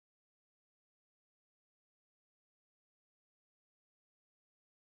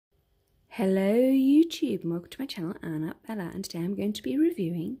Hello YouTube, and welcome to my channel, Anna Bella, and today I'm going to be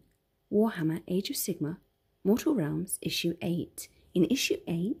reviewing Warhammer Age of Sigmar Mortal Realms issue 8. In issue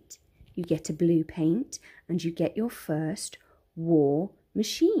 8 you get a blue paint and you get your first war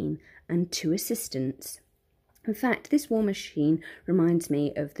machine and 2 assistants. In fact, this war machine reminds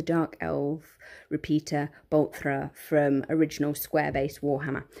me of the Dark Elf repeater bolt thrower from original square base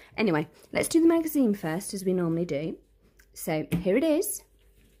Warhammer. Anyway, let's do the magazine first as we normally do. So here it is.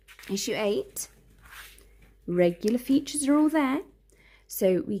 Issue 8, regular features are all there.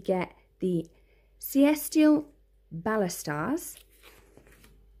 So we get the Celestial Ballistars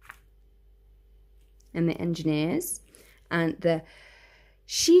and the Engineers, and the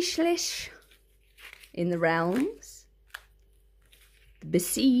Sheeshlish in the Realms, the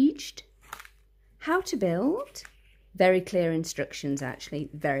Besieged, how to build, very clear instructions actually,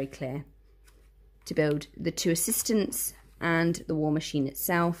 very clear, to build the 2 assistants and the war machine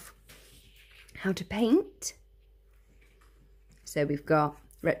itself, how to paint. So we've got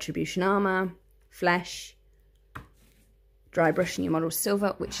retribution armor, flesh, dry brushing your model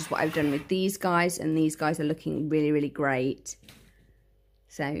silver, which is what I've done with these guys, and these guys are looking really great.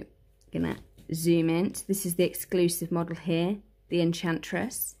 So I'm gonna zoom in. So this is the exclusive model here, the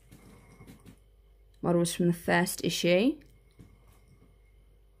Enchantress. Models from the first issue.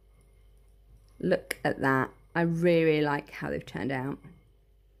 Look at that. I really like how they've turned out.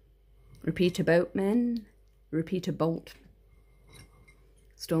 Repeater Boatmen, Repeater Bolt,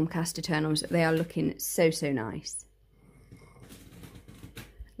 Stormcast Eternals. They are looking so nice.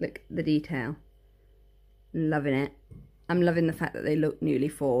 Look at the detail. Loving it. I'm loving the fact that they look newly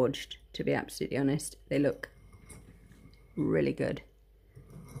forged, to be absolutely honest. They look really good.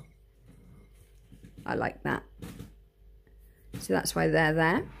 I like that. So that's why they're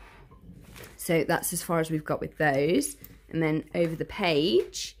there. So that's as far as we've got with those. And then over the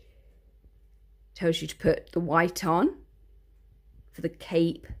page, tells you to put the white on for the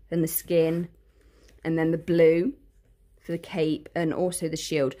cape and the skin, and then the blue for the cape and also the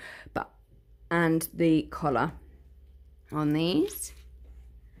shield, and the collar on these.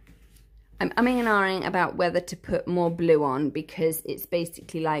 I'm umming and ahhing about whether to put more blue on, because it's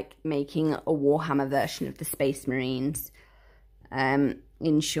basically like making a Warhammer version of the Space Marines,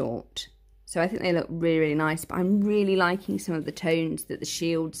 in short. So I think they look really nice, but I'm really liking some of the tones that the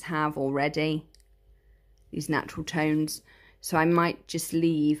shields have already, these natural tones. So I might just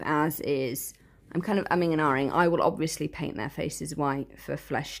leave as is. I'm kind of umming and ahhing. I will obviously paint their faces white for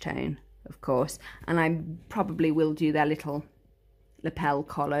flesh tone, of course, and I probably will do their little lapel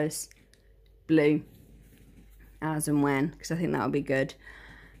collars blue as and when, because I think that would be good.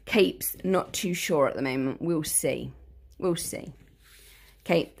 Capes, not too sure at the moment. We'll see. We'll see.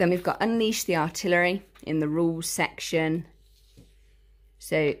 Okay, then we've got Unleash the Artillery in the rules section.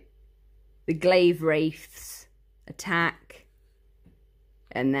 So the Glaive Wraiths attack,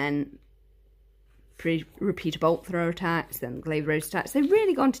 and then Repeater Bolt Thrower attacks, then Glaive Wraiths attacks. They've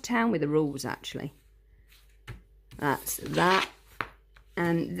really gone to town with the rules, actually. That's that.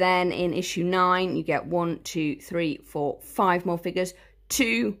 And then in issue 9, you get 1, 2, 3, 4, 5 more figures.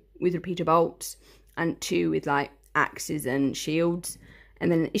 2 with Repeater Bolts, and 2 with like axes and shields.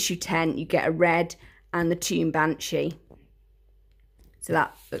 And then in issue 10, you get a red and the Tomb Banshee. So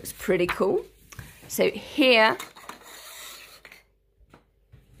that looks pretty cool. So here's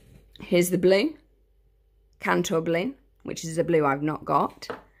the blue, Cantor blue, which is a blue I've not got.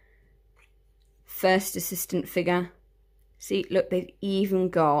 First assistant figure. See, look, they've even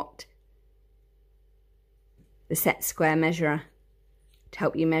got the set square measurer to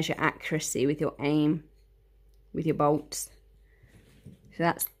help you measure accuracy with your aim, with your bolts. So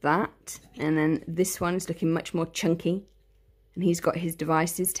that's that. And then this one's looking much more chunky, and he's got his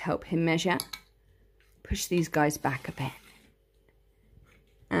devices to help him measure. Push these guys back a bit.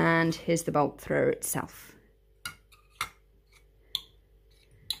 And here's the bolt thrower itself.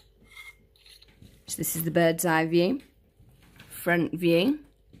 So this is the bird's eye view, front view.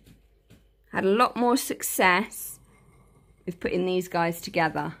 Had a lot more success with putting these guys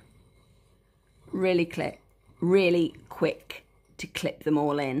together. Really quick to clip them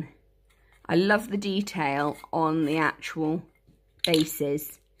all in. I love the detail on the actual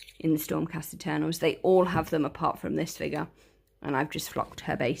bases in the Stormcast Eternals. They all have them apart from this figure, and I've just flocked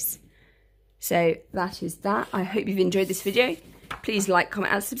her base. So that is that. I hope you've enjoyed this video. Please like,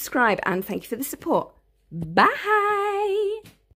 comment and subscribe, and thank you for the support. Bye!